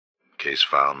Case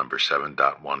file number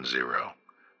 7.10.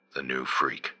 The new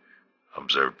Phreak.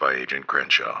 Observed by Agent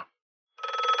Crenshaw.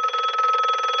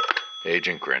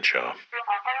 Agent Crenshaw.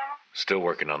 Still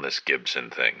working on this Gibson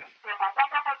thing.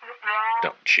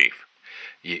 No, Chief.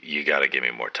 You gotta give me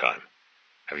more time.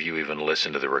 Have you even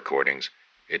listened to the recordings?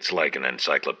 It's like an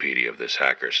encyclopedia of this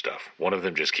hacker stuff. One of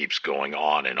them just keeps going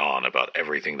on and on about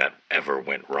everything that ever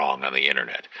went wrong on the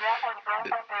internet.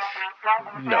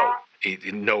 No,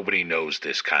 nobody knows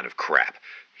this kind of crap.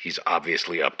 He's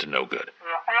obviously up to no good.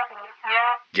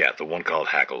 Yeah, the one called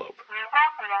Hackalope.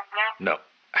 No,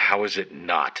 how is it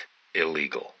not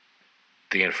illegal?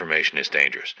 The information is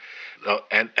dangerous.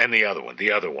 And the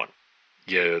other one.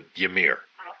 Ymir.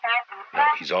 No,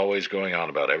 he's always going on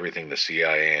about everything the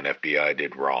CIA and FBI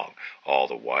did wrong. All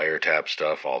the wiretap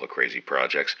stuff, all the crazy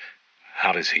projects.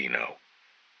 How does he know?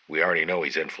 We already know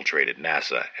he's infiltrated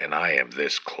NASA, and I am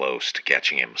this close to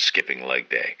catching him skipping leg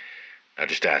day. Now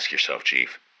just ask yourself,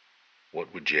 Chief,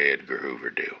 what would J. Edgar Hoover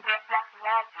do?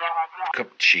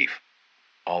 Chief,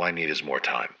 all I need is more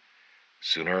time.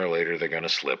 Sooner or later they're going to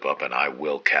slip up, and I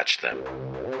will catch them.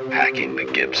 Hacking the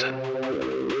Gibson.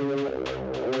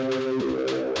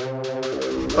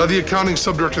 The accounting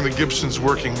subdirector of the Gibson's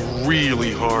working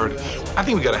really hard. I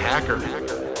think we got a hacker.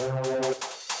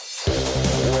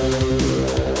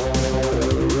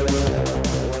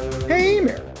 Hey,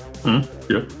 Ymir.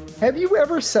 Yeah. Have you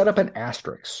ever set up an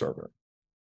Asterix server?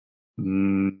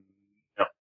 No.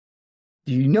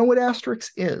 Do you know what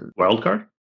Asterix is? Wildcard?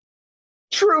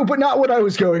 True, but not what I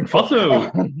was going for.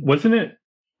 Also, wasn't it?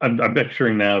 I'm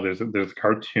picturing now. There's a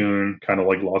cartoon, kind of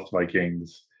like Lost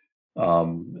Vikings. It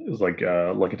was like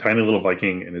a tiny little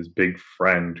Viking and his big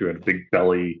friend who had a big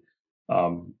belly,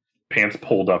 pants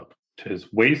pulled up to his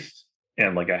waist,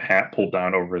 and like a hat pulled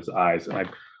down over his eyes. And I'm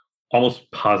almost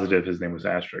positive his name was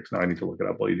Asterix. Now I need to look it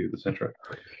up while you do this intro.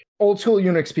 Old school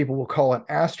Unix people will call an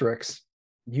asterisk,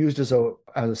 used as a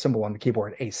symbol on the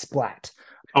keyboard, a splat.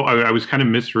 Oh, I was kind of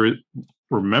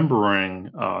remembering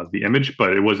the image,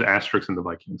 but it was Asterix in the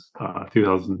Vikings,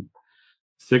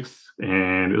 2006,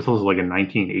 and it was also like a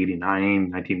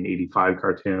 1989, 1985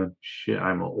 cartoon. Shit,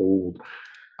 I'm old.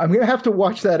 I'm going to have to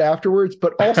watch that afterwards,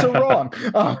 but also wrong.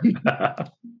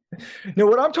 No,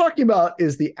 what I'm talking about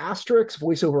is the Asterix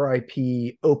voice over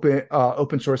IP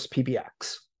open source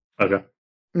PBX. Okay.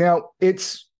 Now,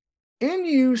 it's in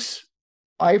use.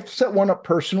 I've set one up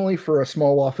personally for a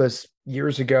small office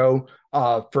years ago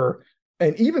for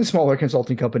an even smaller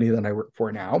consulting company than I work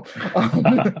for now,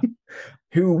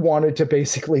 who wanted to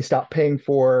basically stop paying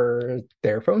for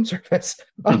their phone service.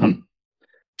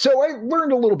 So I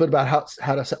learned a little bit about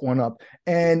how to set one up.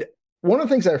 And one of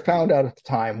the things that I found out at the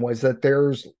time was that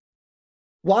there's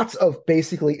lots of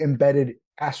basically embedded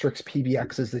Asterix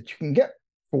PBXs that you can get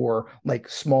for like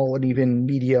small and even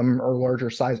medium or larger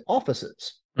size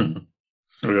offices.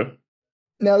 Okay.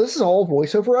 Now, this is all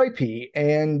voice over IP,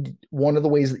 and one of the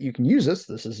ways that you can use this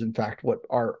is in fact what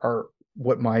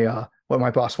my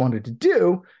boss wanted to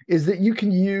do, is that you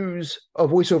can use a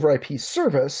voice over IP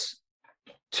service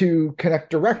to connect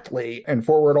directly and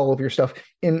forward all of your stuff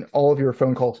in all of your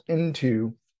phone calls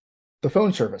into the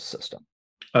phone service system.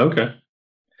 Okay.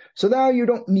 So now you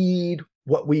don't need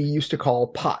what we used to call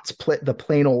POTS, the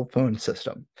plain old phone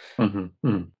system. You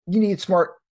need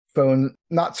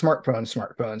not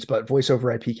smartphones, but voice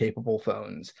over IP capable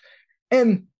phones.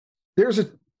 And there's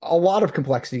a lot of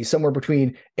complexity, somewhere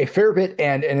between a fair bit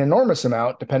and an enormous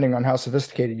amount, depending on how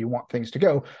sophisticated you want things to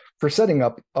go, for setting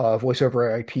up a voice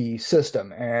over IP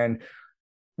system. And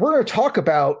we're going to talk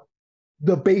about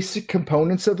the basic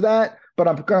components of that, but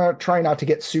I'm going to try not to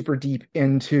get super deep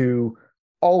into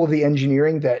all of the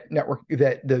engineering that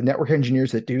the network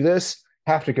engineers that do this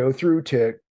have to go through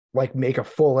to like make a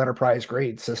full enterprise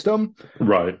grade system.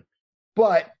 Right.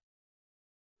 But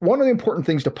one of the important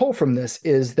things to pull from this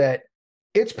is that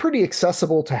it's pretty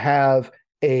accessible to have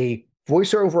a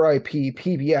voice over IP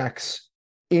PBX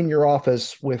in your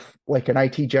office with like an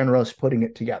IT generalist putting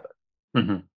it together.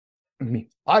 I mean,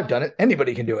 I've done it.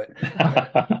 Anybody can do it.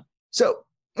 So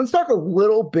let's talk a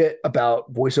little bit about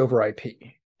voice over IP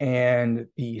and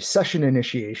the session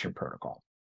initiation protocol.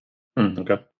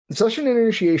 Okay. The session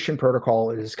initiation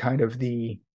protocol is kind of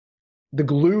the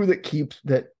glue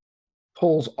that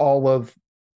pulls all of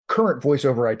current voice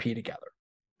over IP together.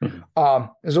 It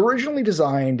was originally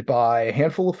designed by a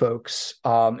handful of folks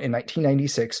in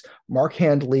 1996. Mark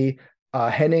Handley,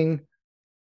 Henning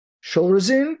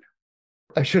Schulrizin.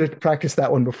 I should have practiced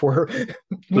that one before.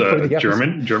 The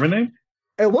German name?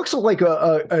 It looks like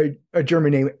a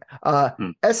German name.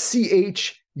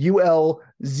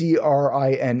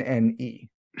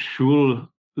 Schulzrine.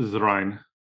 Schulzrein.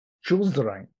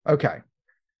 Schulzrein. Okay.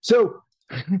 So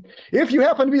if you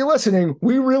happen to be listening,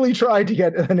 we really tried to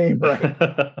get the name right.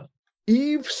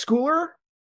 Eve Schooler,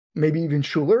 maybe even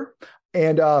Schuler,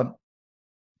 and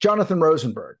Jonathan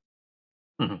Rosenberg.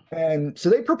 Mm-hmm. And so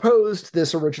they proposed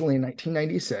this originally in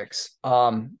 1996.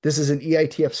 This is an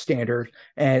EITF standard,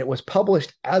 and it was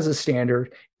published as a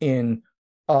standard in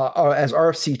as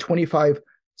RFC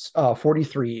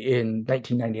 2543 in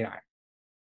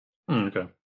 1999. Okay.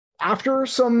 After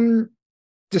some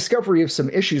discovery of some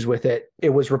issues with it, it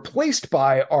was replaced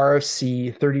by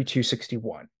RFC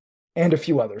 3261 and a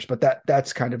few others, but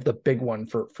that's kind of the big one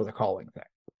for the calling thing.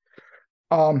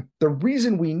 The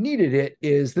reason we needed it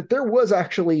is that there was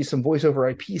actually some voice over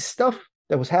IP stuff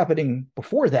that was happening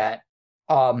before that,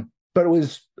 but it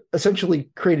was essentially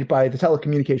created by the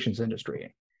telecommunications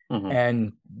industry. Mm-hmm.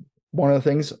 And one of the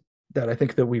things that I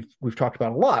think that we've talked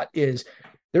about a lot is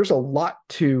there's a lot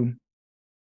to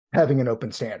having an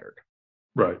open standard.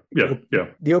 Right. Yeah. Yeah.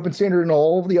 The open standard and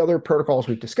all of the other protocols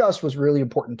we've discussed was really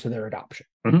important to their adoption.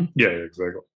 Mm-hmm. Yeah,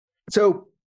 exactly. So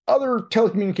other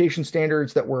telecommunication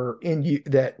standards that were in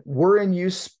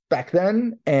use back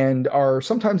then and are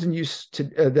sometimes in use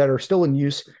that are still in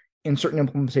use in certain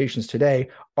implementations today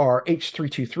are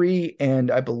H323,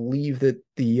 and I believe that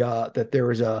that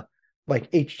there is a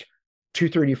like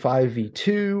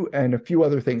H235v2 and a few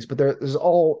other things, but there's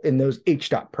all in those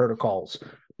H.dot protocols.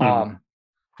 Mm-hmm.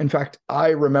 In fact, I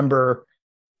remember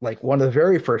like one of the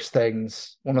very first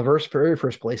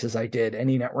places I did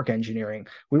any network engineering,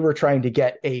 we were trying to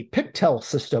get a Pictel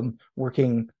system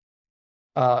working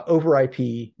over IP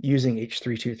using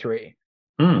H323.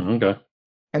 Okay.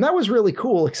 And that was really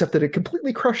cool, except that it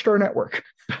completely crushed our network.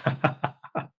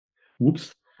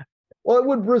 Whoops. Well, it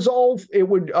would reserve a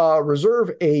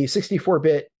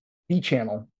 64-bit B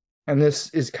channel. And this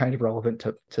is kind of relevant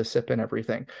to SIP and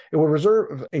everything. It will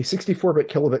reserve a 64-bit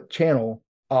kilobit channel,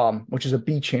 which is a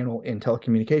B channel in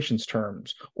telecommunications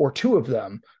terms, or two of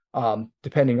them,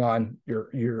 depending on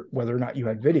your whether or not you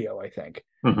had video, I think.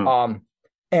 Mm-hmm.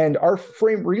 And our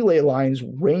frame relay lines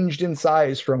ranged in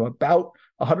size from about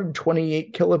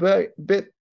 128 kilobits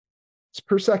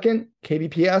per second,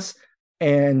 kbps,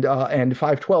 and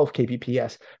 512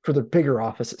 kbps for the bigger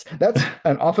offices. That's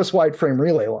an office-wide frame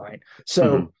relay line. So.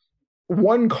 Mm-hmm.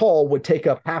 One call would take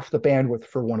up half the bandwidth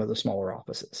for one of the smaller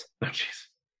offices. Oh, jeez.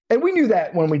 And we knew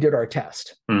that when we did our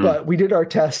test, but we did our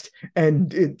test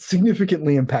and it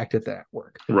significantly impacted the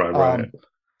network. Right.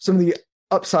 Some of the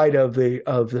upside of the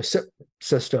SIP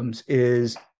systems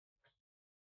is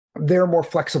they're more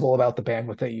flexible about the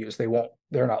bandwidth they use.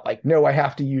 They're not like, no, I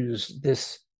have to use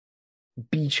this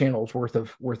B channel's worth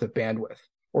of bandwidth,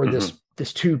 or this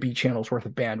 2 B channels worth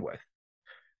of bandwidth.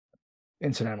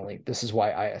 Incidentally, this is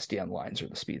why ISDN lines are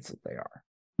the speeds that they are.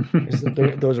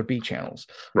 Those are B channels.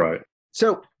 Right.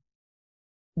 So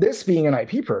this being an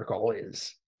IP protocol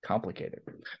is complicated.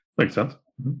 Makes sense.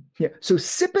 Mm-hmm. Yeah. So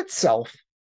SIP itself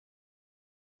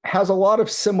has a lot of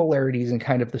similarities in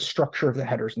kind of the structure of the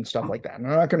headers and stuff like that. And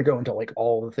I'm not going to go into like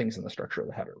all the things in the structure of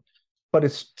the header, but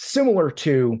it's similar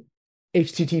to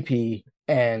HTTP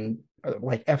and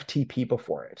like FTP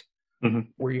before it,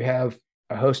 where you have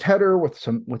a host header with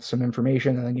some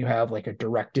information, and then you have like a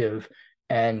directive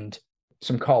and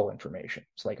some call information.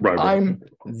 It's like,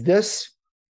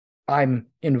 I'm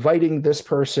inviting this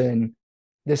person,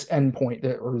 this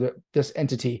endpoint this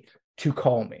entity to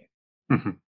call me.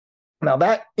 Mm-hmm. Now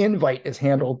that invite is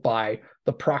handled by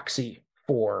the proxy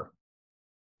for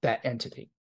that entity.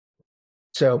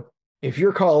 So if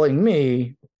you're calling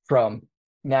me from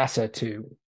NASA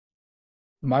to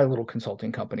my little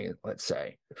consulting company, let's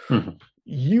say,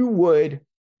 you would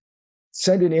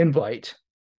send an invite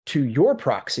to your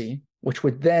proxy, which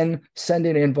would then send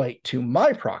an invite to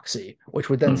my proxy, which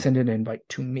would then send an invite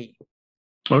to me.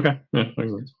 Okay. Yeah,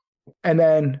 makes sense. And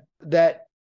then that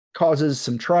causes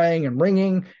some trying and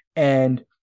ringing, and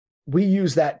we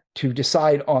use that to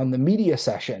decide on the media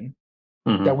session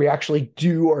that we actually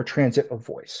do our transit of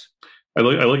voice. I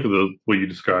like what you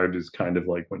described is kind of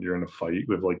like when you're in a fight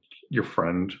with like your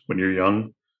friend when you're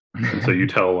young. And so you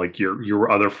tell like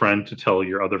your other friend to tell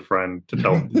your other friend to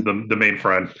tell the main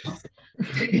friend.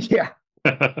 Yeah.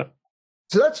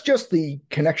 So that's just the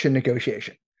connection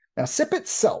negotiation. Now SIP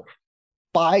itself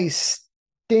by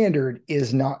standard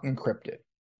is not encrypted.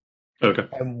 Okay.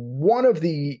 And one of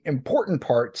the important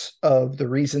parts of the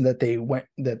reason that they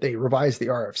revised the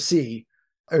RFC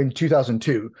in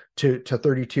 2002 to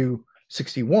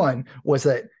 3261 was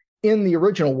that in the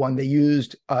original one they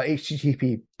used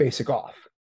HTTP basic auth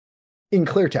in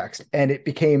clear text, and it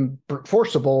became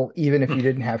forcible even if you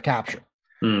didn't have capture.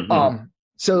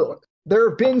 So there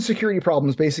have been security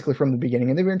problems basically from the beginning,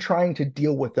 and they've been trying to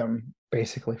deal with them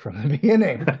basically from the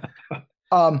beginning.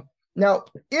 Now,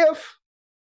 if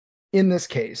in this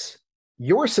case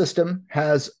your system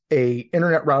has a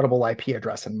internet routable IP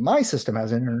address and my system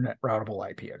has an internet routable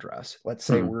IP address, let's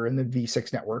say we're in the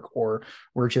V6 network or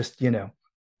we're just,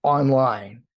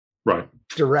 online, right?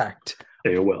 Direct.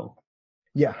 AOL.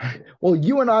 Yeah. Well,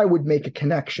 you and I would make a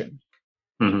connection.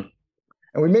 Mm-hmm.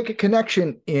 And we make a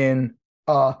connection in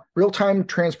real-time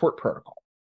transport protocol.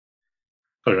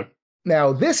 Okay.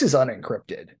 Now, this is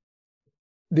unencrypted.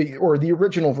 The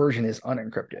original version is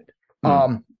unencrypted.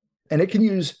 And it can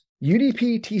use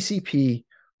UDP, TCP,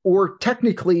 or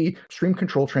technically Stream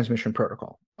Control Transmission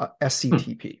Protocol,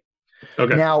 SCTP.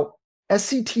 Okay. Now,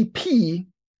 SCTP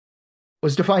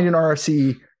was defined in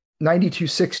RFC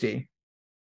 9260,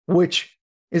 which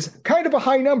is kind of a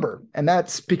high number, and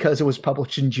that's because it was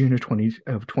published in June of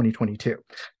 2022.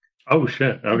 Oh,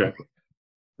 shit. Okay.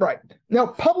 Right. Now,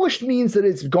 published means that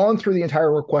it's gone through the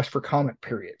entire request for comment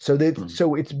period. So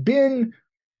so it's been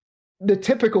the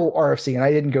typical RFC, and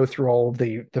I didn't go through all of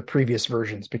the previous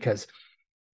versions because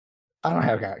I don't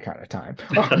have that kind of time.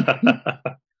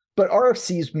 But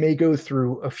RFCs may go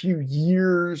through a few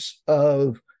years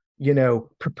of,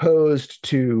 proposed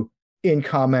to in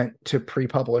comment to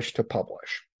pre-publish to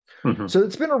publish. Mm-hmm. So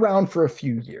it's been around for a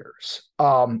few years.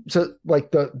 So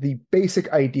like the basic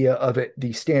idea of it,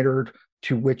 the standard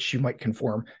to which you might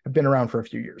conform, have been around for a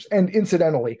few years. And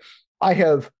incidentally, I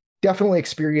have definitely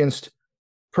experienced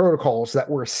protocols that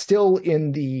were still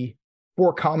in the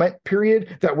for comment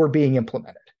period that were being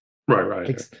implemented. Right.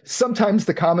 Like sometimes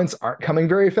the comments aren't coming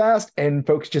very fast and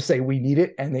folks just say we need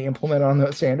it and they implement it on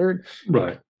the standard.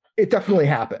 Right. It definitely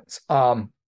happens.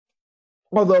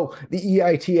 Although the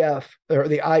EITF or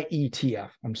the IETF,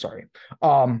 I'm sorry,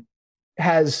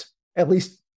 has, at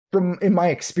least in my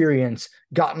experience,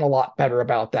 gotten a lot better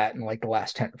about that in like the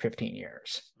last 10 or 15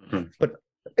 years. Mm-hmm. But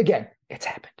again, it's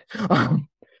happened.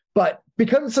 But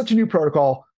because it's such a new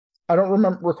protocol, I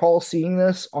don't recall seeing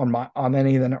this on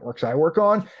any of the networks I work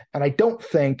on, and I don't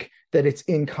think that it's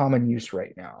in common use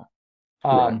right now.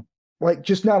 Right. Like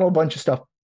just not a bunch of stuff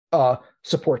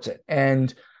supports it.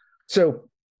 And so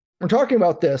we're talking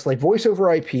about this, like voice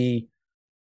over IP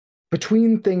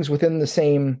between things within the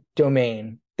same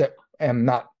domain that am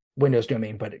not Windows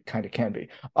domain, but it kind of can be.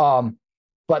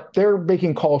 But they're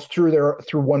making calls through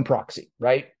one proxy,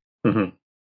 right? Mm-hmm.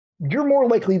 You're more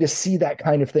likely to see that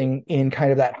kind of thing in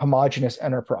kind of that homogeneous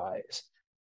enterprise.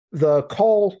 The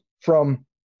call from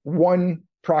one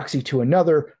proxy to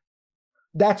another,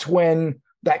 that's when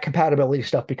that compatibility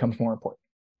stuff becomes more important.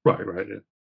 Right.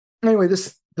 Anyway,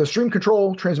 the Stream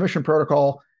Control Transmission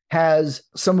Protocol has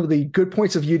some of the good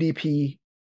points of UDP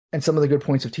and some of the good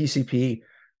points of TCP.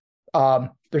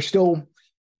 There's still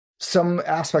some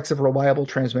aspects of reliable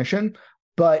transmission,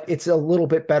 but it's a little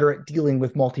bit better at dealing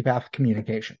with multipath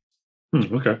communication.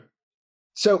 Okay.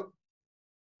 So,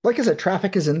 like I said,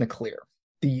 traffic is in the clear.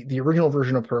 The original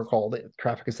version of protocol, the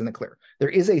traffic is in the clear. There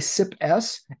is a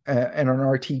SIP-S and an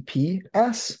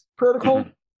RTP-S protocol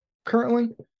currently.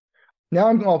 Now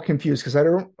I'm all confused because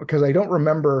I don't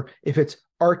remember if it's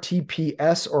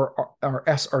RTP-S or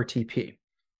SRTP. I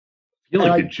feel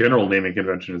like the general naming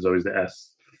convention is always the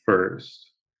S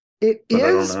first. It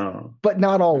is, but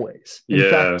not always. In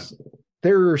fact,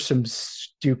 there are some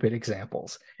stupid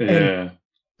examples. Yeah. And,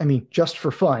 I mean, just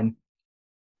for fun,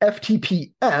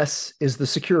 FTP-S is the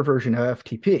secure version of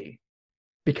FTP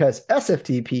because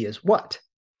SFTP is what?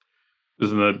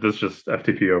 Isn't that's just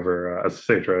FTP over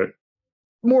SSH, right?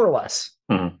 More or less.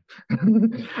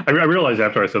 Mm-hmm. I realized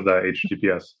after I said that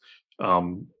HTTPS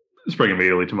sprang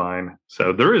immediately to mind.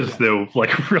 So there is no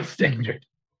like real standard.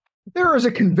 There is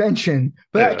a convention,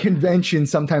 but that convention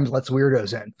sometimes lets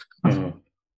weirdos in.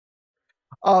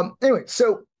 Mm-hmm. Anyway,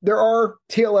 so there are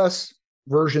TLS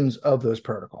versions of those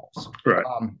protocols. Right.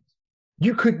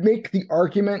 You could make the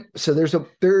argument. So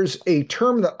there's a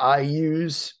term that I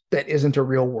use that isn't a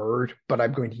real word, but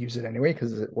I'm going to use it anyway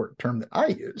because it's a term that I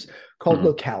use called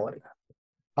locality.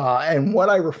 And what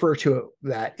I refer to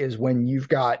that is when you've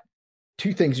got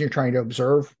two things and you're trying to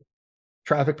observe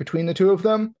traffic between the two of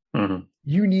them,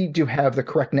 you need to have the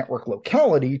correct network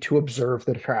locality to observe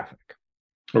the traffic.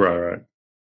 Right.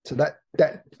 So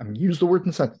that I'm use the word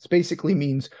in sentence basically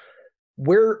means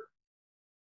where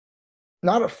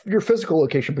not your physical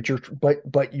location,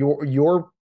 but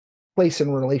your place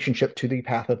in relationship to the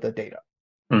path of the data.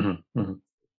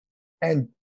 And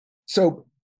so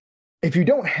if you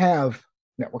don't have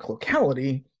network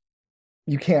locality,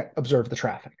 you can't observe the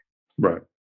traffic. Right.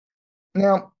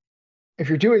 Now, if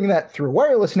you're doing that through a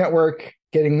wireless network,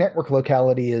 getting network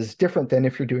locality is different than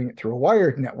if you're doing it through a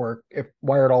wired network, if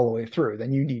wired all the way through.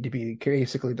 Then you need to be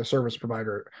basically the service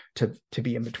provider to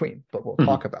be in between. But we'll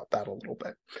talk about that a little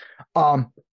bit.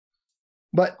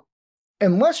 But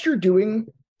unless you're doing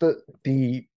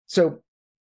so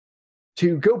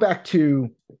to go back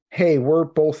to, hey, we're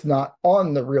both not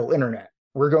on the real internet.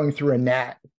 We're going through a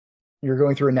NAT. You're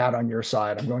going through a NAT on your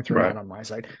side. I'm going through a NAT on my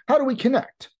side. How do we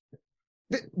connect?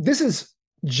 This is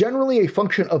generally a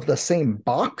function of the same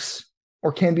box,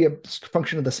 or can be a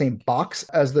function of the same box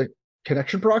as the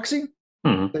connection proxy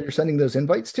that you're sending those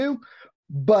invites to,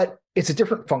 but it's a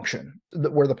different function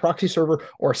where the proxy server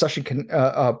or a session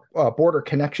border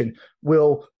connection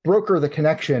will broker the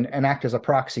connection and act as a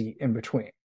proxy in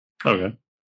between. Okay.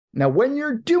 Now, when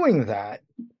you're doing that,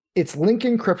 it's link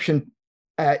encryption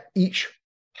at each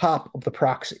hop of the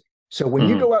proxy. So when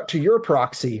you go out to your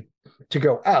proxy to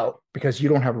go out, because you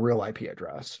don't have a real IP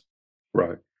address,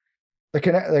 right? The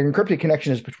encrypted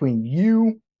connection is between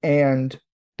you and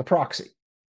the proxy.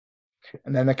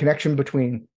 And then the connection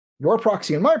between your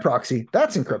proxy and my proxy,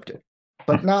 that's encrypted,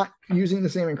 but not using the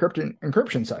same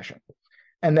encryption session.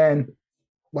 And then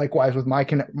likewise with my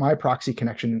proxy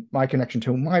connection, my connection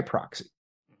to my proxy.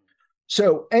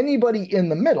 So anybody in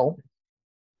the middle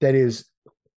that is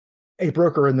a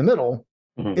broker in the middle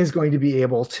is going to be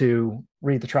able to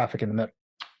read the traffic in the middle.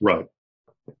 Right.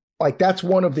 Like that's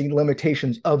one of the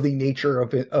limitations of the nature of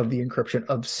the encryption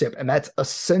of SIP. And that's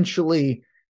essentially,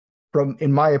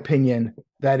 in my opinion,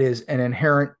 that is an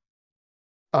inherent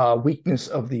weakness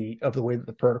of the way that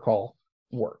the protocol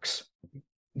works.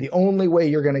 The only way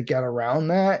you're going to get around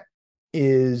that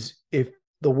is if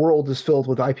the world is filled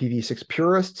with IPv6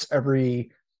 purists.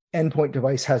 Every endpoint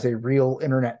device has a real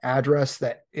internet address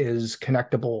that is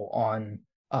connectable on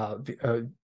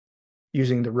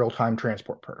using the real-time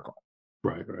transport protocol.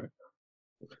 Right.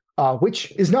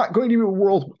 Which is not going to be a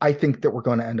world I think that we're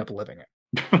going to end up living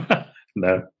in.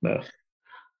 No.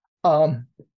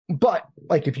 But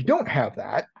like if you don't have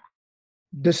that,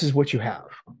 this is what you have.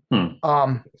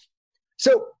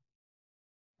 So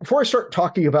before I start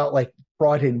talking about like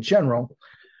fraud in general,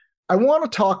 I want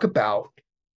to talk about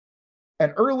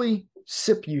an early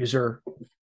SIP user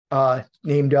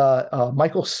named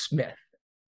Michael Smith,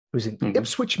 who's in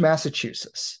Ipswich,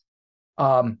 Massachusetts.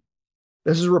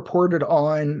 This is reported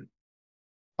on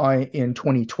in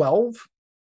 2012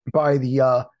 by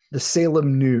the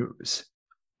Salem News.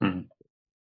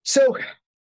 So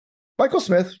Michael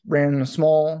Smith ran a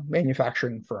small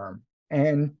manufacturing firm,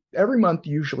 and every month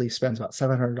usually spends about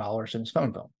 $700 in his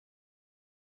phone bill.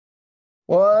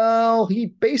 Well, he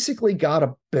basically got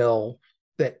a bill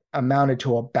that amounted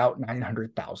to about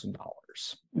 $900,000.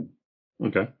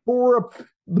 Okay. For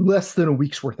less than a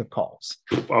week's worth of calls.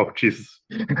 Oh, Jesus.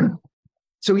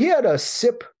 So he had a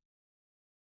SIP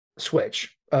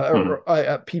switch, or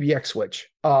a PBX switch.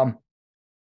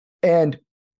 And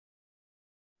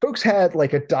folks had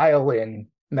like a dial-in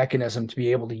mechanism to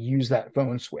be able to use that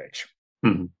phone switch.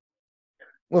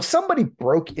 Well, somebody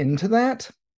broke into that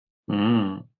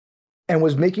and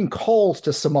was making calls to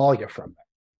Somalia from it.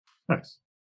 Nice.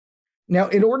 Now,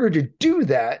 in order to do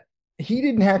that, he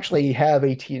didn't actually have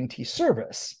AT&T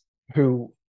service,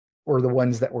 who were the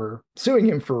ones that were suing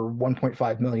him for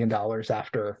 $1.5 million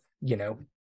after,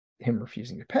 him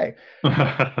refusing to pay.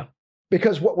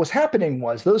 Because what was happening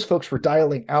was those folks were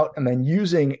dialing out and then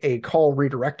using a call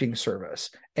redirecting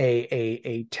service,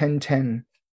 a 1010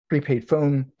 prepaid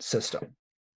phone system.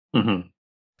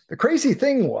 The crazy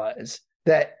thing was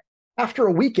that after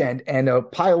a weekend and a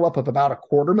pile up of about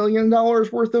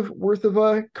 $250,000 worth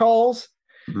of calls,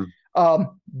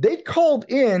 they called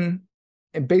in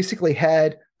and basically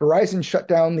had Verizon shut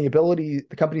down the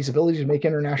company's ability to make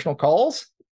international calls,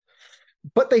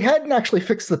 but they hadn't actually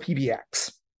fixed the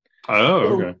PBX. Oh,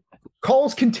 okay. So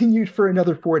calls continued for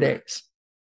another 4 days.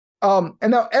 And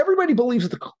now everybody believes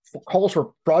that the calls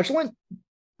were fraudulent,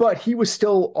 but he was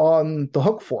still on the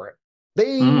hook for it.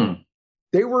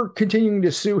 They were continuing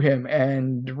to sue him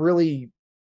and really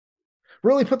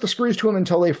put the screws to him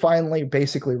until they finally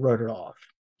basically wrote it off.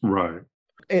 Right.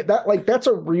 That's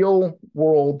a real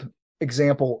world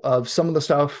example of some of the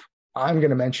stuff I'm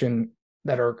going to mention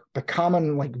that are the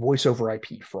common like voice over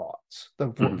IP frauds, the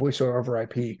voice over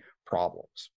IP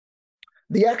problems.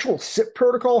 The actual SIP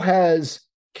protocol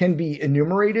can be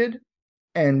enumerated,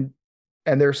 and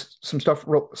there's some stuff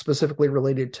specifically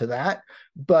related to that.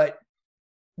 But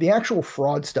the actual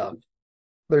fraud stuff,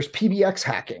 there's PBX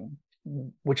hacking,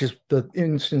 which is the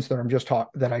instance that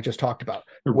I just talked about,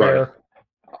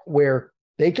 where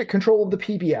they get control of the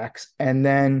PBX and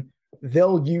then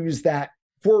they'll use that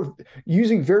for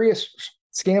using various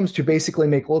scams to basically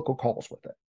make local calls with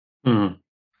it. Mm.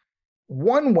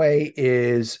 One way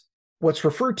is what's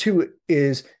referred to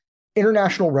is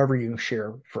international revenue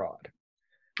share fraud,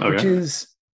 which Okay. is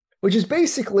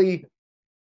basically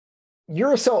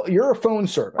you're a phone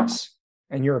service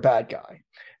and you're a bad guy,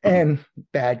 and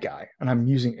I'm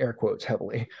using air quotes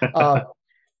heavily.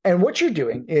 And what you're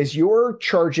doing is you're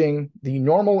charging the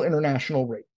normal international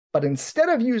rate, but instead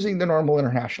of using the normal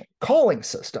international calling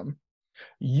system,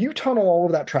 you tunnel all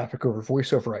of that traffic over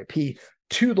voice over IP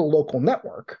to the local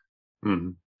network.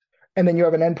 Mm. And then you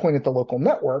have an endpoint at the local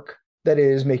network that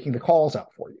is making the calls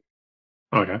out for you.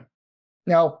 Okay.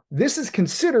 Now, this is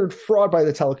considered fraud by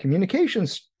the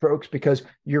telecommunications folks because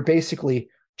you're basically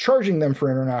charging them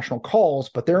for international calls,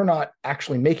 but they're not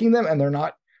actually making them, and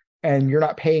you're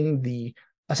not paying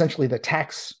essentially the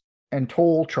tax and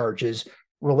toll charges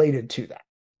related to that.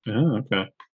 Oh, okay.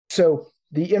 So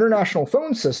the international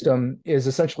phone system is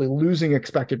essentially losing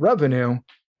expected revenue,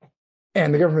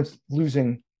 and the government's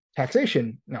losing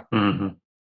taxation.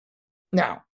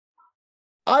 Now,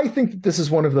 I think that this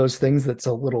is one of those things that's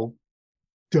a little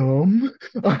dumb.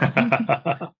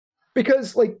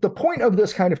 Because like the point of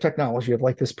this kind of technology, of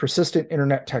like this persistent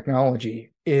internet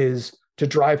technology, is to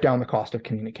drive down the cost of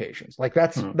communications. Like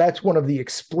that's one of the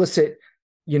explicit,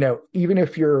 even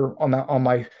if you're on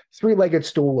my three-legged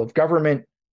stool of government,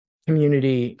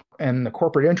 community, and the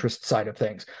corporate interest side of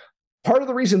things. Part of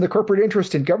the reason the corporate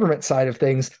interest and government side of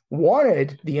things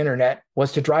wanted the internet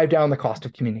was to drive down the cost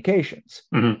of communications,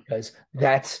 because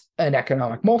that's an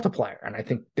economic multiplier. And I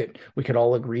think that we could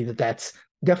all agree that that's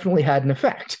definitely had an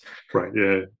effect. Right.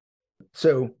 Yeah.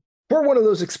 So for one of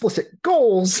those explicit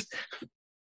goals,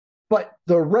 but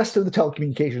the rest of the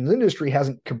telecommunications industry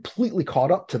hasn't completely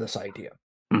caught up to this idea.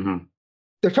 Mm-hmm.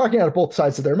 They're talking out of both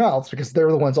sides of their mouths because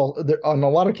they're the ones on a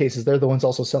lot of cases, they're the ones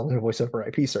also selling a voice over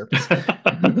IP service.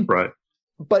 Right.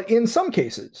 But in some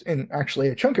cases, in actually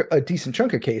a decent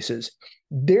chunk of cases,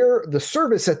 the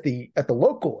service at the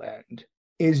local end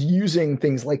is using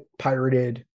things like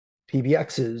pirated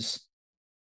PBXs,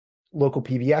 local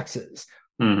PBXs,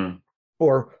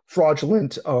 or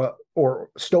fraudulent or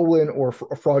stolen or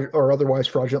fraud or otherwise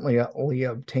fraudulently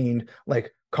obtained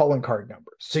like calling card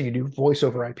numbers. So you do voice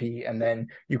over IP and then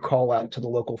you call out to the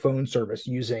local phone service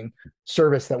using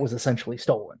service that was essentially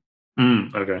stolen.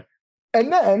 Okay.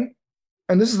 And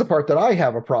this is the part that I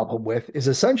have a problem with, is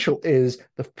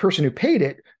the person who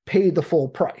paid the full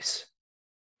price.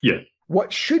 Yeah.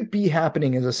 What should be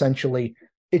happening is essentially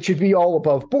it should be all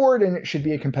above board and it should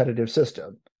be a competitive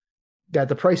system. That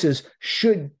the prices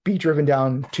should be driven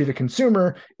down to the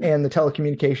consumer, and the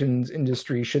telecommunications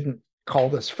industry shouldn't call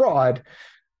this fraud.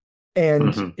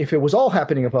 And if it was all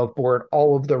happening above board,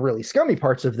 all of the really scummy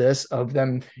parts of this, of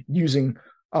them using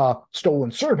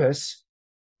stolen service,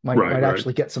 might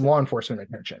actually get some law enforcement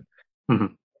attention.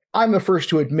 I'm the first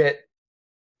to admit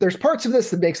there's parts of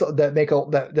this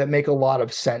that make a lot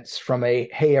of sense from a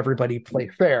hey, everybody play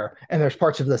fair, and there's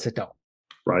parts of this that don't.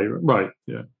 Right.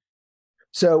 Yeah.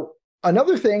 So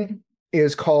another thing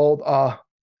is called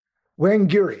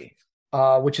wangiri,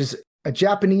 which is a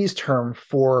Japanese term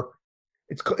for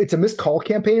it's a missed call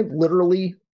campaign.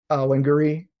 Literally,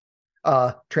 wangiri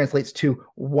translates to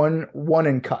one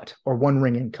and cut, or one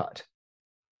ring and cut.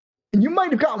 And you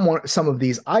might have gotten some of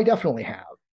these. I definitely have,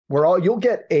 where you'll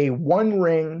get a one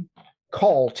ring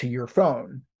call to your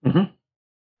phone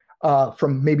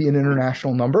from maybe an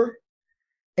international number,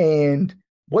 and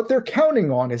what they're counting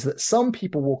on is that some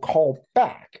people will call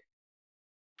back.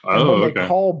 And when they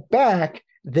call back,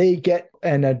 they get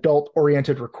an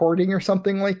adult-oriented recording or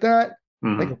something like that,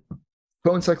 like a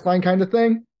phone sex line kind of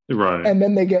thing. Right. And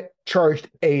then they get charged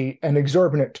an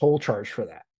exorbitant toll charge for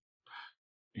that.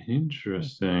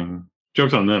 Interesting.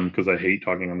 Joke's on them, because I hate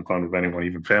talking on the phone with anyone,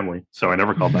 even family. So I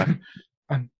never call back.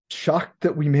 I'm shocked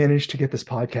that we managed to get this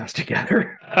podcast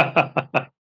together.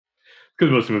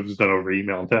 Because most of it was done over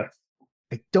email and text.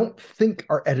 I don't think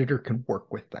our editor can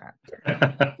work with that.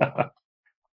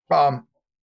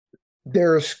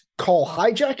 There's call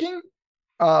hijacking,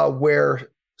 where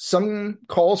some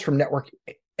calls from network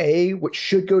A, which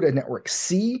should go to network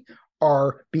C,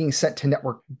 are being sent to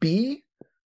network B,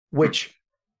 which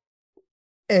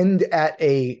end at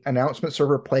a announcement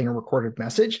server playing a recorded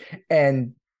message,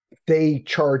 and they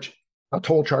charge a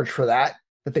toll charge for that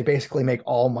they basically make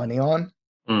all money on.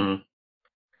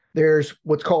 There's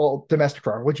what's called domestic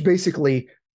fraud, which basically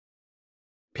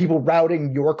people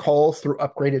routing your calls through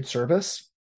upgraded service.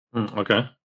 Okay.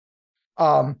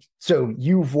 So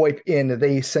you VoIP in,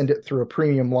 they send it through a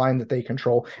premium line that they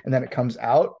control, and then it comes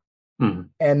out, and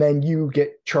then you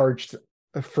get charged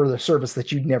for the service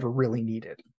that you never really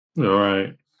needed. All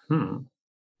right.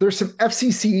 there's some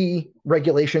FCC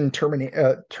regulation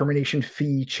termination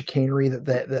fee chicanery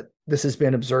that this has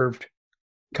been observed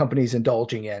companies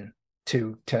indulging in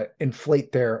to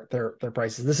inflate their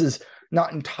prices. This is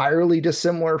not entirely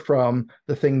dissimilar from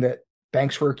the thing that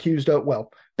banks were accused of.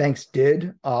 Well, banks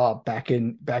did back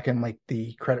in like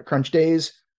the credit crunch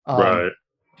days, Right.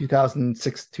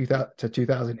 2006 to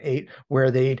 2008, where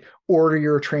they'd order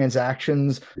your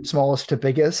transactions smallest to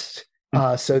biggest,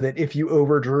 so that if you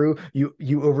overdrew,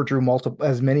 you overdrew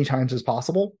as many times as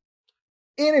possible.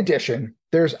 In addition,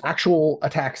 there's actual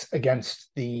attacks against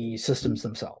the systems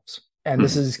themselves. And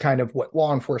this is kind of what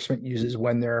law enforcement uses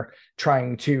when they're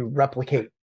trying to replicate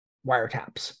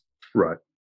wiretaps. Right.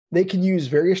 They can use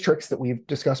various tricks that we've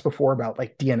discussed before about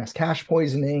like DNS cache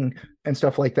poisoning and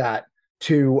stuff like that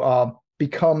to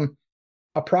become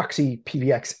a proxy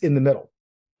PBX in the middle.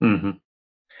 Mm-hmm.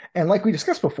 And like we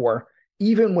discussed before,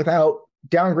 even without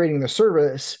downgrading the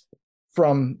service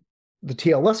from the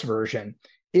TLS version,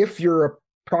 if you're a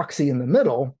proxy in the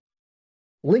middle,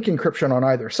 link encryption on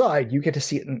either side, you get to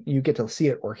see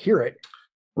it or hear it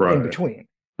in between.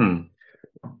 And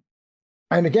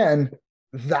again,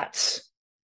 that's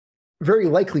very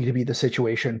likely to be the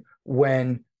situation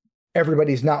when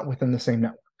everybody's not within the same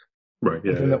network. Right.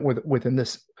 Yeah. Within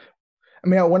this. I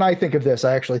mean, when I think of this,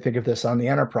 I actually think of this on the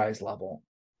enterprise level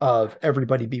of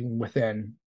everybody being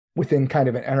within kind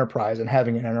of an enterprise and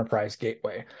having an enterprise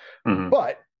gateway.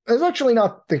 But that's actually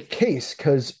not the case,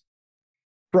 because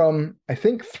from, I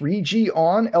think, 3G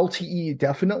on, LTE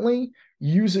definitely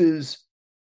uses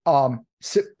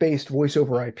SIP-based voice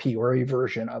over IP, or a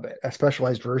version of it, a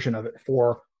specialized version of it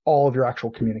for all of your actual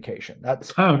communication.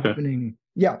 That's happening.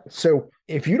 Yeah. So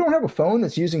if you don't have a phone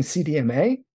that's using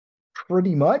CDMA,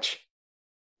 pretty much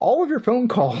all of your phone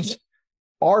calls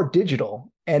are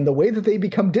digital. And the way that they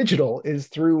become digital is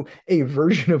through a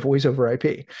version of voice over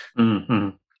IP.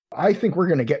 I think we're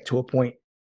going to get to a point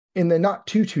in the not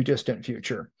too distant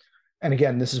future. And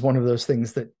again, this is one of those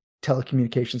things that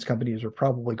telecommunications companies are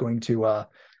probably going to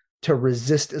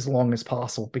resist as long as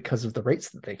possible because of the rates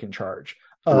that they can charge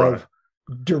of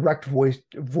direct voice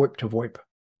VoIP to VoIP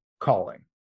calling.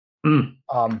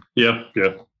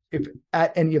 If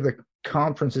at any of the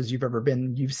conferences you've ever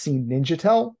been, you've seen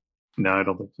NinjaTel. No, I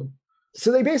don't think so.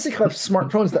 So they basically have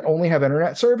smartphones that only have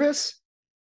internet service,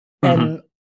 and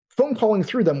phone calling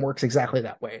through them works exactly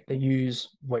that way. They use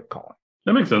VoIP calling.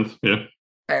 That makes sense. Yeah.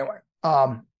 Anyway,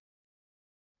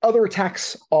 other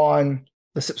attacks on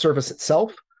the SIP service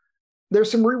itself.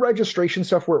 There's some re-registration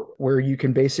stuff where you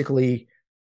can basically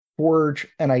forge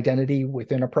an identity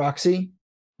within a proxy.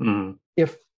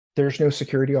 If there's no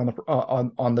security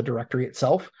on the directory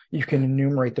itself, you can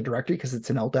enumerate the directory because it's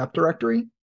an LDAP directory.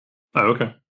 Oh,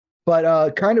 okay.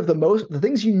 But kind of the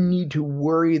things you need to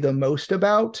worry the most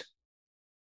about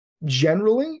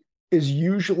generally is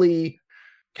usually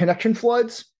connection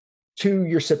floods to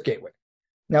your SIP gateway.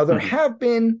 Now, there have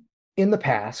been in the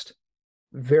past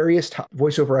various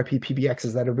voice over IP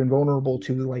PBXs that have been vulnerable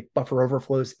to like buffer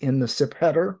overflows in the SIP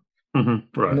header,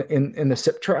 in the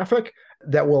SIP traffic,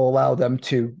 that will allow them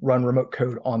to run remote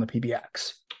code on the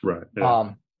PBX. Right.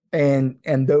 Yeah.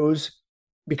 And those,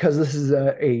 because this is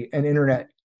an internet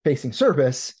facing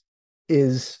service,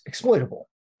 is exploitable.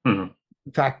 In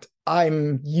fact,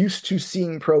 I'm used to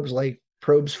seeing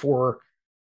probes for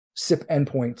SIP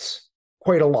endpoints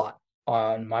quite a lot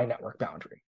on my network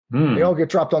boundary. They all get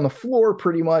dropped on the floor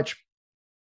pretty much,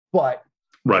 but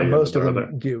most of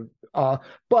them do.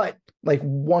 But like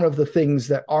one of the things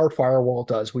that our firewall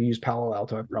does, we use Palo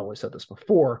Alto, I've probably said this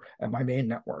before, at my main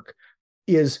network,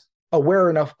 is aware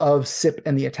enough of SIP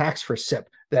and the attacks for SIP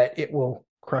that it will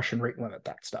crush and rate limit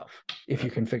that stuff if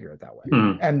you configure it that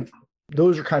way. And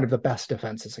those are kind of the best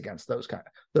defenses against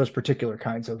those particular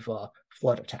kinds of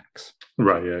flood attacks.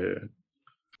 Right. Yeah.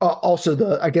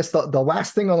 Also, I guess the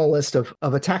last thing on the list of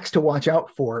attacks to watch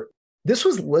out for, this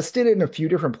was listed in a few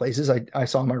different places. I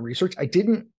saw in my research.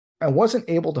 I wasn't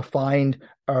able to find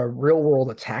a real world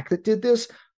attack that did this,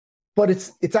 but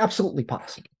it's absolutely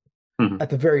possible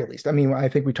at the very least. I mean, I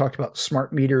think we talked about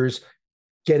smart meters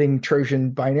getting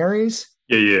Trojan binaries.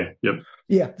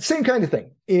 Yeah, same kind of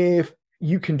thing. If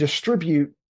you can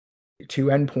distribute to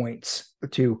endpoints,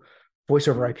 to voice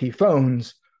over IP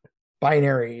phones,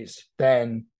 binaries,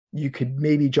 then you could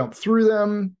maybe jump through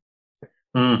them,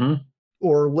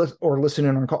 or listen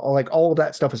in on call. Like all of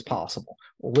that stuff is possible.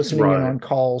 Listening in on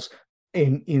calls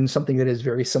in something that is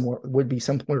very similar, would be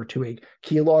similar to a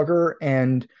keylogger.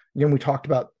 And again, we talked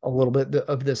about a little bit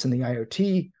of this in the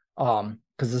IoT,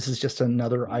 because this is just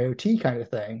another IoT kind of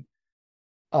thing.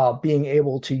 Being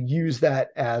able to use that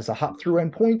as a hop through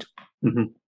endpoint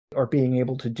or being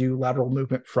able to do lateral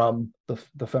movement from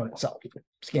the phone itself,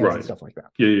 scans and stuff like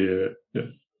that. Yeah.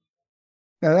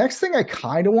 Now, the next thing I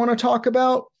kind of want to talk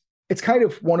about, it's kind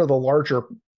of one of the larger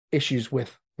issues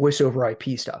with voice over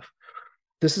IP stuff.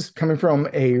 This is coming from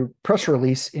a press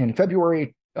release in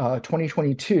February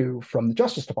 2022 from the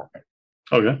Justice Department.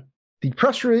 Okay. The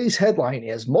press release headline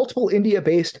is multiple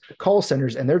India-based call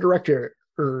centers and their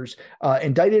directors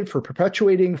indicted for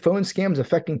perpetuating phone scams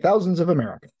affecting thousands of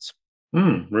Americans.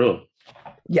 Really?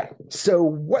 Yeah. So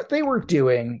what they were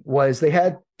doing was they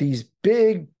had these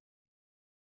big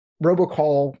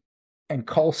robocall and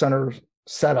call center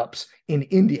setups in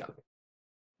India.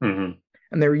 Mm-hmm.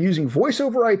 And they were using voice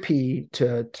over IP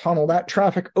to tunnel that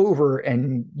traffic over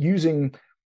and using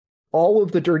all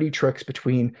of the dirty tricks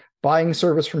between buying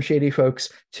service from shady folks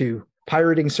to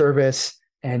pirating service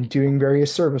and doing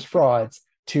various service frauds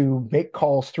to make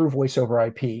calls through voice over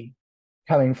IP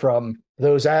coming from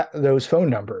those phone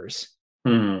numbers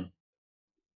to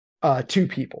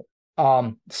people.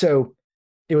 So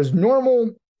it was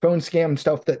normal phone scam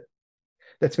stuff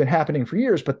that's been happening for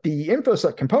years, but the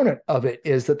infosec component of it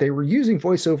is that they were using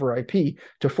voice over IP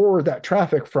to forward that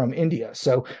traffic from India.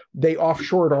 So they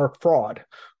offshored our fraud.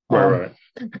 Right.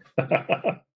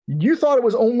 You thought it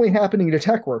was only happening to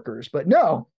tech workers, but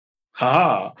no.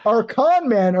 Our con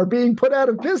men are being put out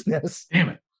of business. Damn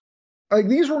it. Like,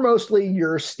 these were mostly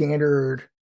your standard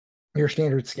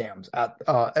scams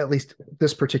at least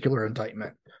this particular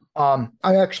indictment. I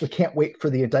actually can't wait for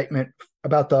the indictment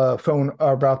about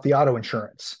the auto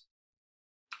insurance.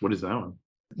 What is that one?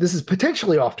 This is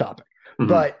potentially off topic,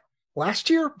 but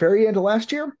very end of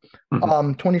last year,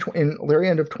 2020, in very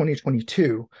end of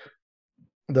 2022,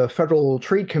 the Federal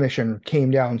Trade Commission came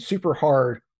down super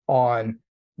hard on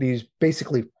these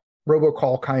basically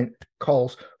robocall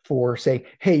calls for say,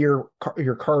 hey, your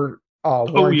car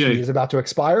warranty is about to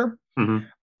expire.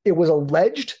 It was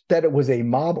alleged that it was a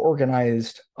mob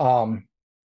organized that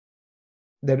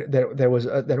it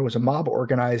was a mob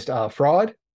organized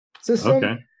fraud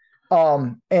system.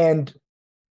 Okay. And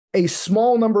a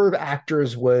small number of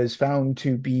actors was found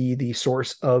to be the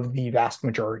source of the vast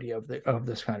majority of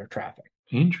this kind of traffic.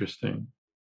 Interesting.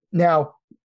 Now,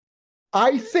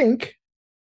 I think,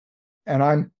 and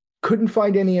I couldn't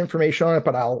find any information on it,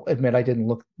 but I'll admit I didn't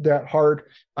look that hard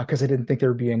because I didn't think there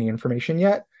would be any information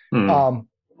yet.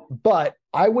 But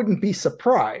I wouldn't be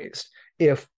surprised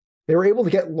if they were able to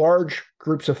get large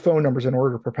groups of phone numbers in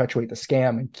order to perpetuate the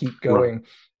scam and keep going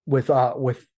with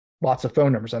lots of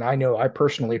phone numbers. And I know I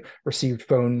personally received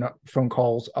phone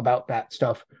calls about that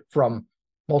stuff from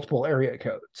multiple area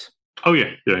codes. Oh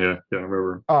yeah. I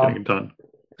remember getting a ton.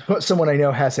 Someone I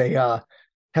know has a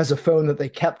phone that they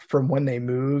kept from when they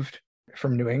moved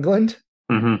from New England,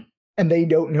 and they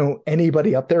don't know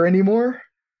anybody up there anymore.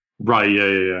 Right.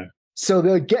 Yeah. So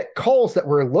they'll get calls that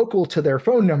were local to their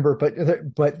phone number,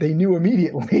 but they knew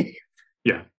immediately.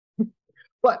 Yeah.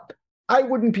 But I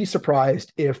wouldn't be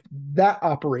surprised if that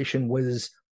operation was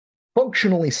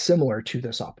functionally similar to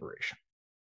this operation.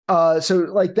 So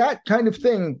like that kind of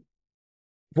thing,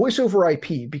 voice over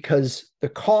IP, because the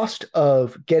cost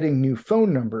of getting new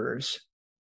phone numbers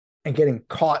and getting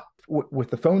caught with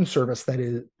the phone service that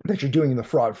you're doing the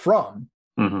fraud from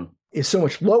is so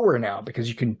much lower now because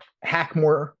you can hack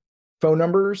more phone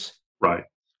numbers. Right.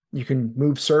 You can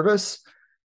move service.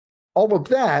 All of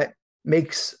that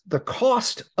makes the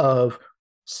cost of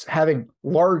having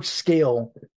large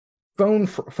scale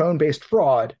phone-based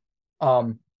fraud,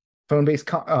 phone-based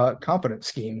confidence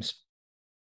schemes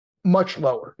much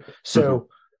lower. So,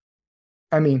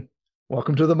 I mean,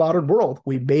 welcome to the modern world.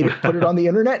 We put it on the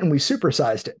internet and we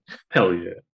supersized it. Hell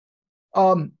yeah.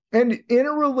 And in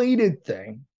a related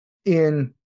thing,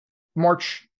 in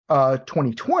March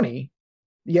 2020,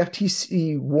 the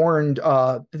FTC warned,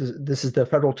 this is the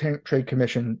Federal Trade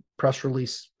Commission press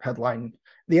release headline,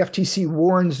 the FTC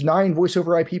warns 9 voice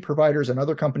over IP providers and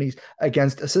other companies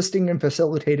against assisting and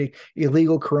facilitating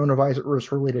illegal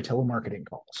coronavirus-related telemarketing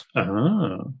calls.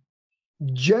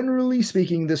 Generally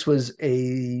speaking, this was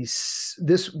a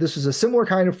similar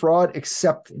kind of fraud,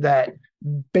 except that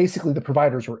basically the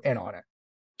providers were in on it.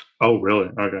 Oh, really?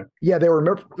 Okay. Yeah, they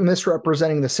were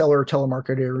misrepresenting the seller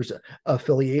telemarketer's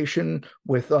affiliation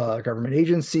with a government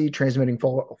agency, transmitting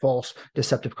false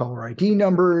deceptive caller ID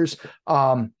numbers.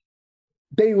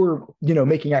 They were,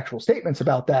 making actual statements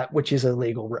about that, which is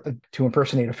illegal to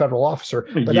impersonate a federal officer,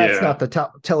 but that's not the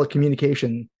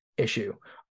telecommunication issue.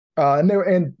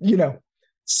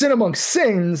 Sin amongst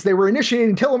sins, they were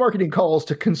initiating telemarketing calls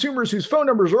to consumers whose phone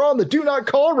numbers are on the do not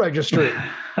call registry.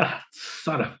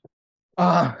 Son of.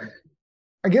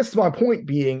 I guess my point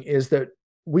being is that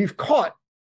we've caught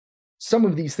some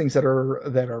of these things that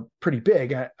are pretty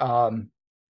big.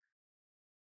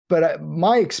 But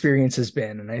my experience has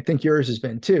been, and I think yours has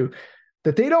been too,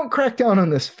 that they don't crack down on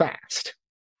this fast.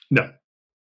 No.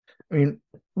 I mean,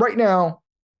 right now,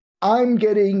 I'm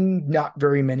getting not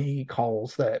very many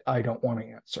calls that I don't want to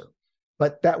answer.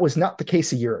 But that was not the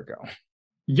case a year ago.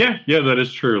 Yeah, that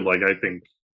is true. Like, I think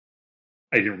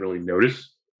I didn't really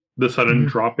notice the sudden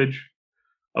droppage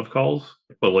of calls.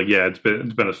 But like, yeah, it's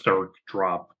been a stark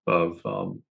drop of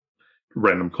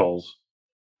random calls.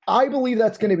 I believe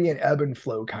that's going to be an ebb and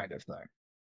flow kind of thing.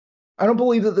 I don't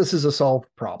believe that this is a solved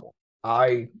problem.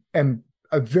 I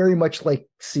very much like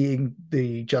seeing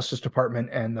the Justice Department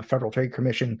and the Federal Trade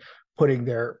Commission putting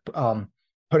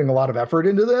a lot of effort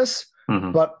into this,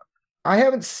 but I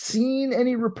haven't seen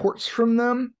any reports from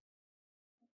them,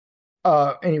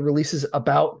 any releases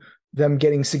about them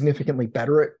getting significantly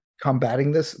better at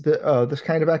combating this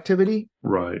kind of activity.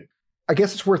 Right. I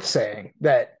guess it's worth saying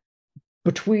that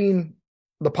between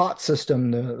the POT system,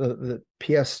 the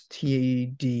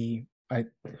PSTD, I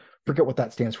forget what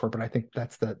that stands for, but I think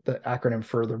that's the acronym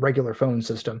for the regular phone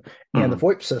system, and the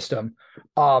VoIP system.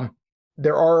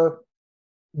 There are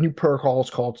new protocols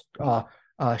called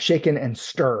Shaken and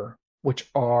Stir,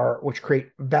 which create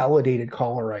validated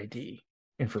caller ID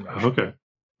information. Okay,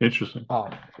 interesting.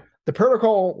 The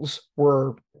protocols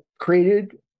were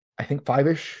created, I think,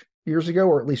 5-ish years ago,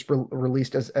 or at least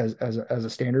released as a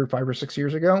standard 5 or 6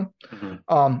 years ago.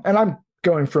 And I'm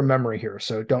going from memory here,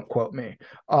 so don't quote me.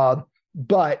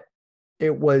 But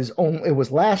it was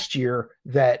last year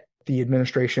that the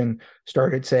administration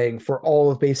started saying for all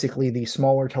of basically the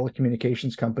smaller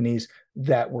telecommunications companies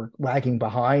that were lagging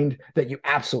behind, that you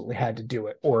absolutely had to do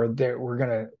it, or they were going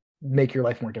to make your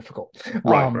life more difficult,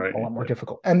 right. A lot more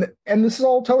difficult. And this is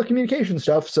all telecommunication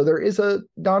stuff, so there is a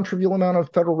non-trivial amount of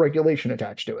federal regulation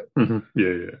attached to it.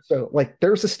 Yeah. So like,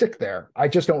 there's a stick there. I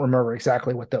just don't remember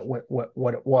exactly what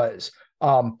it was.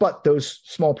 But those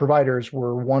small providers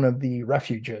were one of the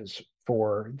refuges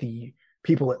for the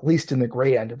people, at least in the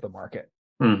gray end of the market.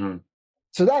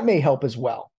 So that may help as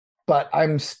well. But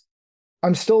I'm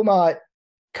still not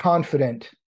confident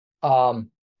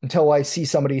until I see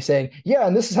somebody saying, yeah,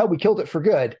 and this is how we killed it for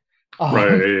good.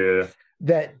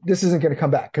 That this isn't going to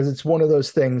come back, because it's one of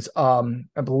those things.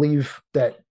 I believe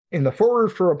that in the forward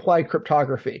for applied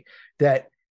cryptography, that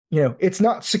it's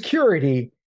not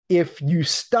security if you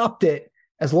stopped it,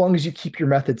 as long as you keep your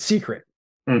method secret.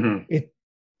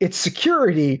 It's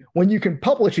security when you can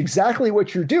publish exactly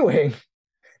what you're doing.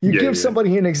 You give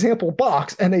somebody an example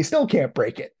box and they still can't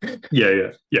break it. Yeah.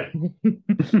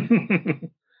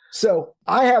 So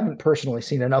I haven't personally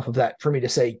seen enough of that for me to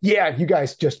say, yeah, you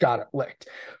guys just got it licked.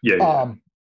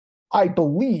 I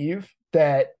believe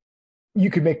that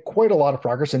you could make quite a lot of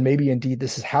progress, and maybe indeed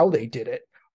this is how they did it,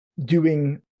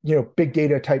 doing big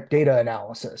data type data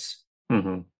analysis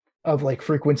of like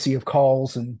frequency of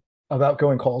calls and of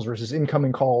outgoing calls versus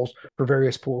incoming calls for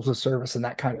various pools of service and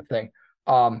that kind of thing.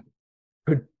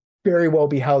 Could very well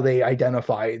be how they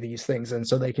identify these things, and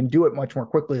so they can do it much more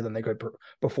quickly than they could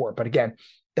before. But again,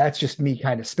 that's just me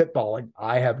kind of spitballing.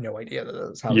 I have no idea that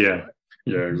that's how they do it.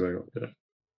 Yeah, exactly. Yeah.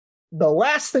 The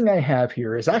last thing I have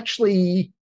here is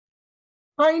actually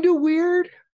kind of weird.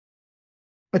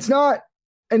 It's not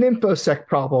an infosec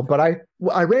problem, but I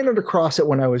ran across it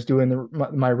when I was doing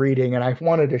my reading, and I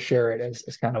wanted to share it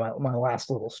as kind of my last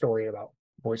little story about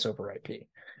voice over IP.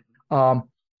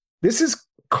 This is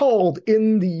called,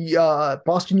 in the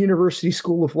Boston University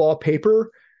School of Law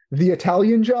paper, the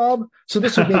Italian job. So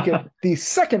this would make it the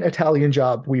second Italian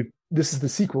job this is the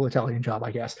sequel Italian job,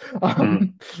 I guess,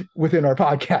 within our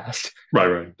podcast.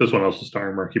 Right. This one also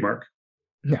starring Marky Mark.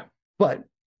 No, but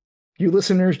you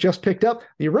listeners just picked up,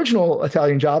 the original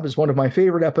Italian job is one of my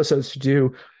favorite episodes to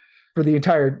do for the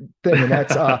entire thing, and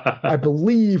that's I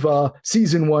believe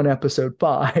season 1, episode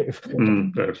 5.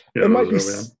 It might be.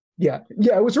 Yeah,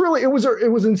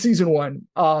 it was in season 1,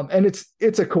 and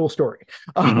it's a cool story.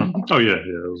 Oh yeah,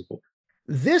 it was cool.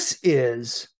 This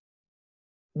is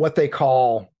what they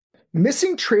call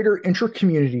missing trader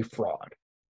inter-community fraud.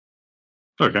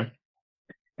 Okay.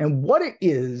 And what it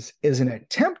is an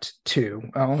attempt to,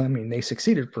 they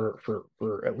succeeded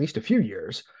for at least a few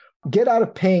years, get out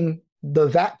of paying the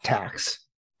VAT tax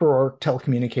for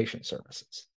telecommunication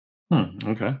services.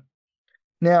 Okay.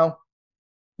 Now,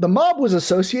 the mob was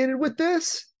associated with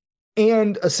this,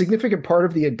 and a significant part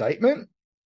of the indictment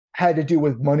had to do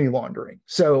with money laundering.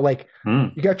 So, like,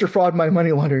 you got your fraud, my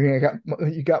money laundering.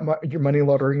 You got your money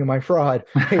laundering and my fraud.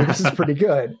 Hey, this is pretty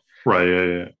good. Right.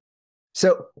 Yeah.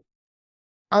 So,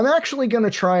 I'm actually going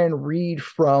to try and read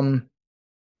from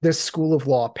this School of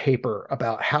Law paper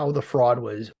about how the fraud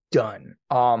was done.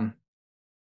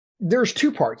 there's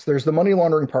two parts. There's the money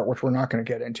laundering part, which we're not going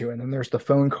to get into, and then there's the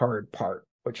phone card part,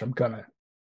 which I'm going to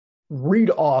read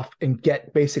off and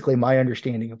get basically my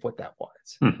understanding of what that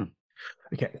was. Mm-hmm.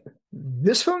 Okay.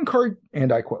 This phone card,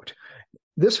 and I quote,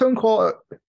 this phone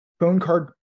card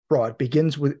fraud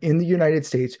begins within the United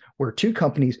States, where two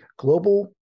companies,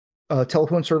 Global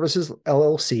Telephone Services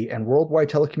LLC and Worldwide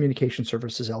Telecommunication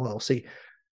Services LLC,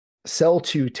 sell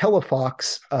to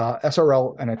Telefox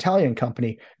SRL, an Italian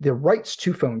company, the rights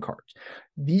to phone cards.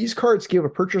 These cards give a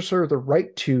purchaser the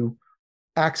right to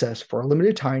access for a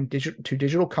limited time to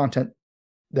digital content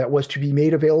that was to be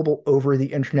made available over the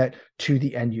internet to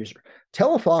the end user.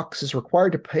 Telefox is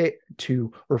required to pay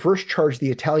to reverse charge the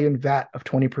Italian VAT of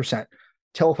 20%.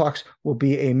 Telefox will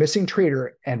be a missing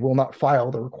trader and will not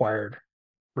file the required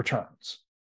returns.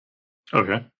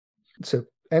 Okay. So,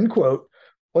 end quote.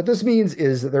 What this means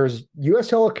is that there's U.S.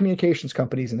 telecommunications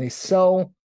companies, and they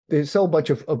sell a bunch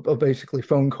of basically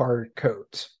phone card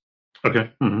codes. Okay.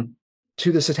 Mm-hmm.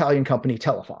 To this Italian company,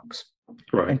 Telefox.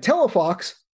 Right. And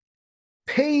Telefox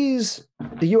pays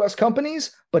the U.S.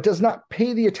 companies, but does not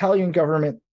pay the Italian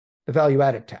government the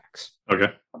value-added tax.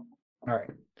 Okay. All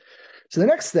right. So the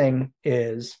next thing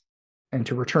is, and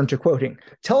to return to quoting,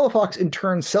 Telefox in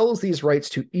turn sells these rights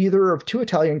to either of two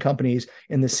Italian companies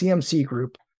in the CMC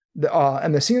group,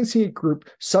 and the CMC group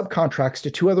subcontracts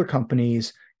to two other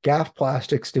companies, Gaff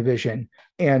Plastics Division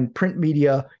and Print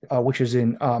Media, which is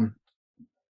in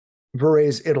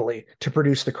Varese, Italy, to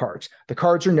produce the cards. The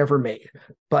cards are never made,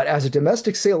 but as a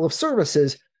domestic sale of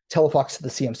services, Telefox to the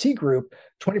CMC group,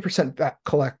 20%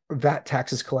 VAT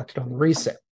tax is collected on the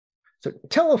resale. So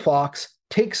Telefox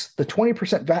takes the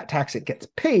 20% VAT tax it gets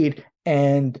paid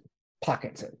and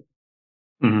pockets it.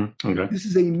 Mm-hmm. Okay. This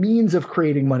is a means of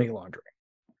creating money laundering.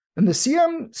 And the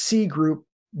CMC group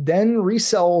then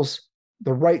resells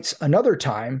the rights another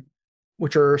time,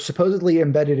 which are supposedly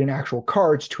embedded in actual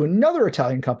cards, to another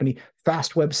Italian company,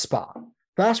 Fastweb SPA.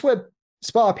 Fastweb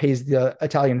SPA pays the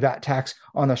Italian VAT tax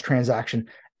on this transaction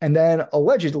and then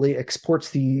allegedly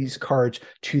exports these cards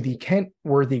to the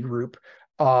Kentworthy group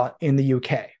in the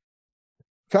UK.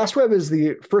 Fastweb is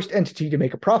the first entity to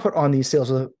make a profit on these sales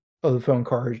of the phone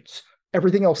cards.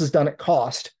 Everything else is done at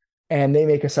cost, and they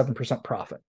make a 7%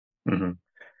 profit. Mm-hmm.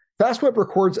 Fastweb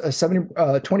records a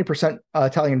 20%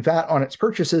 Italian VAT on its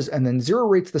purchases and then zero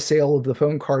rates the sale of the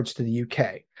phone cards to the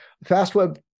UK.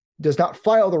 Fastweb does not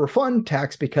file the refund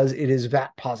tax because it is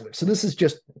VAT positive. So this is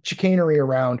just chicanery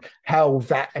around how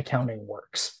VAT accounting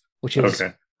works, which is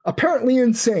apparently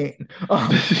insane.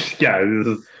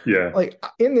 Yeah. Like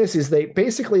in this is they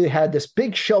basically had this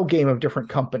big shell game of different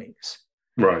companies.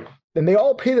 Right. And they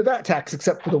all pay the VAT tax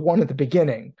except for the one at the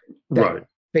beginning that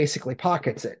basically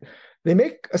pockets it. They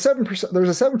make a 7%,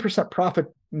 there's a 7% profit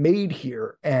made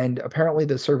here, and apparently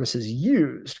the service is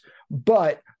used,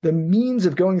 but the means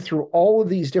of going through all of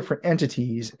these different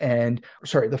entities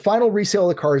the final resale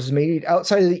of the cards is made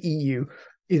outside of the EU,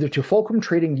 either to Fulcrum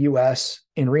Trading US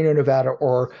in Reno, Nevada,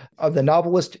 or the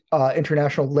Novelist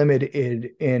International Limited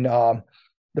in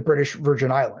the British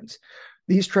Virgin Islands.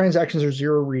 These transactions are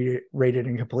zero rated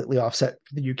and completely offset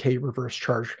for the UK reverse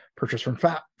charge purchase from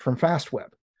Fastweb.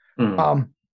 Mm.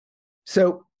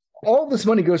 So all this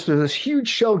money goes through this huge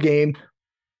shell game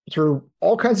through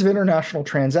all kinds of international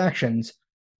transactions,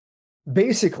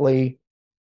 basically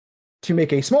to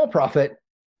make a small profit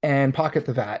and pocket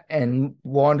the VAT and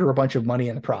launder a bunch of money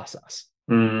in the process.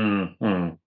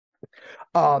 Mm-hmm.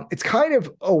 It's kind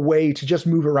of a way to just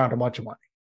move around a bunch of money.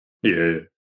 Yeah.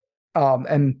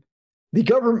 And the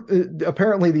government,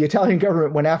 apparently the Italian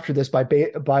government went after this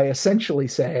by essentially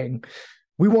saying,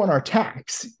 we want our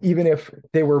tax, even if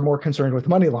they were more concerned with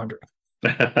money laundering.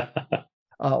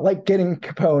 Like getting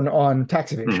Capone on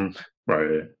tax evasion. Mm-hmm.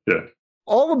 Right, yeah.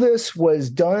 All of this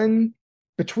was done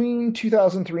between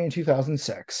 2003 and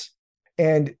 2006.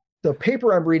 And the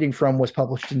paper I'm reading from was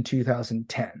published in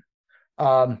 2010.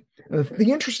 The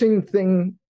interesting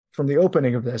thing from the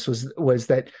opening of this was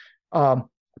that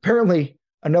apparently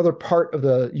another part of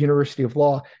the University of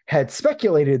Law had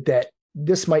speculated that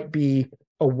this might be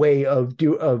a way of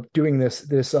doing this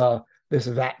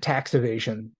VAT tax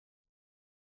evasion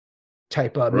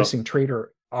type of missing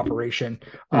trader operation.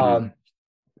 Mm-hmm.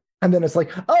 And then it's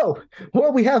like, oh,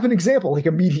 well, we have an example like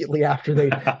immediately after they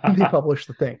published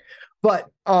the thing. But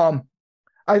I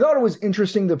thought it was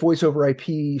interesting that voice over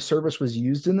IP service was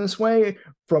used in this way.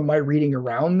 From my reading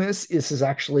around this is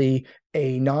actually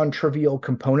a non-trivial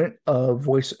component of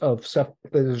stuff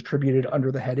that is attributed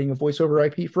under the heading of voice over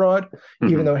IP fraud,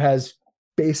 even though it has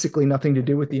basically nothing to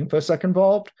do with the infosec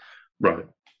involved. Right.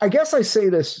 I guess I say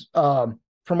this from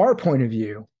our point of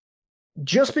view,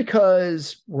 just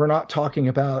because we're not talking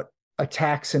about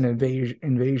attacks and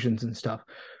invasions and stuff.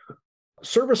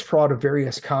 Service fraud of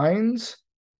various kinds,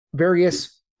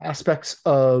 various aspects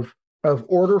of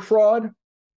order fraud.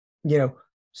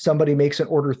 Somebody makes an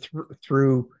order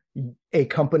through a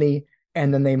company,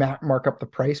 and then they mark up the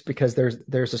price because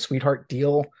there's a sweetheart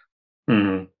deal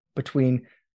between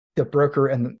the broker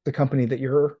and the company that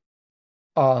you're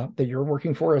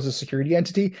working for as a security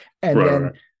entity, and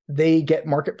then they get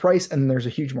market price, and there's a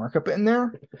huge markup in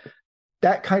there.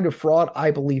 That kind of fraud,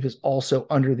 I believe, is also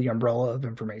under the umbrella of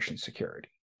information security.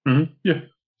 Yeah.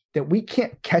 That we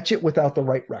can't catch it without the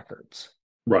right records.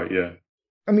 Right, yeah.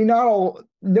 I mean,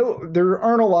 there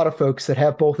aren't a lot of folks that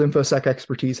have both infosec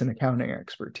expertise and accounting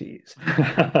expertise.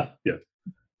 Yeah.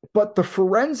 But the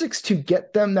forensics to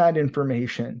get them that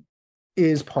information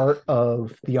is part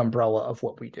of the umbrella of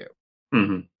what we do.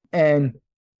 And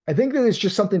I think that it's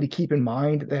just something to keep in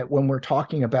mind, that when we're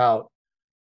talking about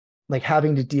like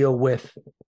having to deal with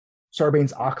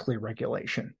Sarbanes-Oxley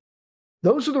regulation,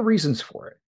 those are the reasons for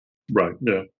it. Right,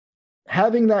 yeah.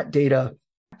 Having that data,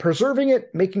 preserving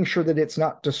it, making sure that it's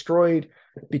not destroyed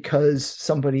because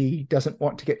somebody doesn't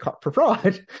want to get caught for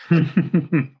fraud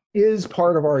is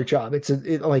part of our job.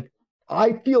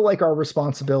 I feel like our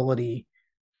responsibility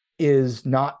is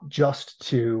not just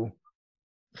to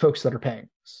folks that are paying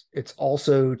us. It's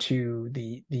also to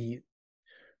the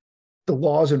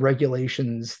laws and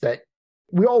regulations that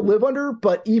we all live under,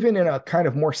 but even in a kind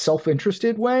of more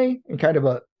self-interested way, in kind of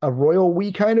a royal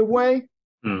we kind of way.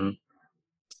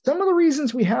 Some of the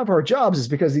reasons we have our jobs is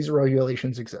because these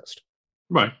regulations exist.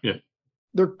 Right, yeah.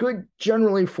 They're good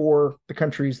generally for the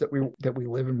countries that we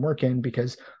live and work in,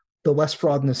 because the less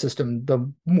fraud in the system,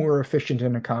 the more efficient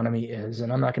an economy is.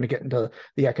 And I'm not going to get into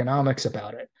the economics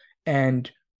about it. And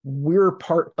we're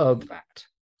part of that.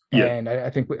 Yeah. And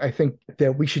I think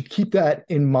that we should keep that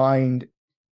in mind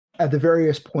at the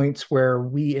various points where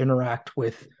we interact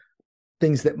with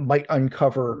things that might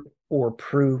uncover or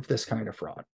prove this kind of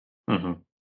fraud.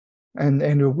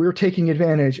 And we're taking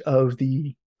advantage of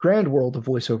the grand world of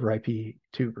voice over IP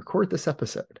to record this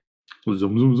episode.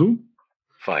 Zoom, zoom, zoom.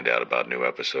 Find out about new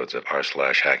episodes at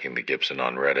r/hackingthegibson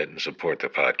on Reddit, and support the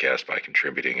podcast by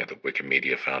contributing at the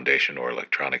Wikimedia Foundation or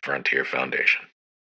Electronic Frontier Foundation.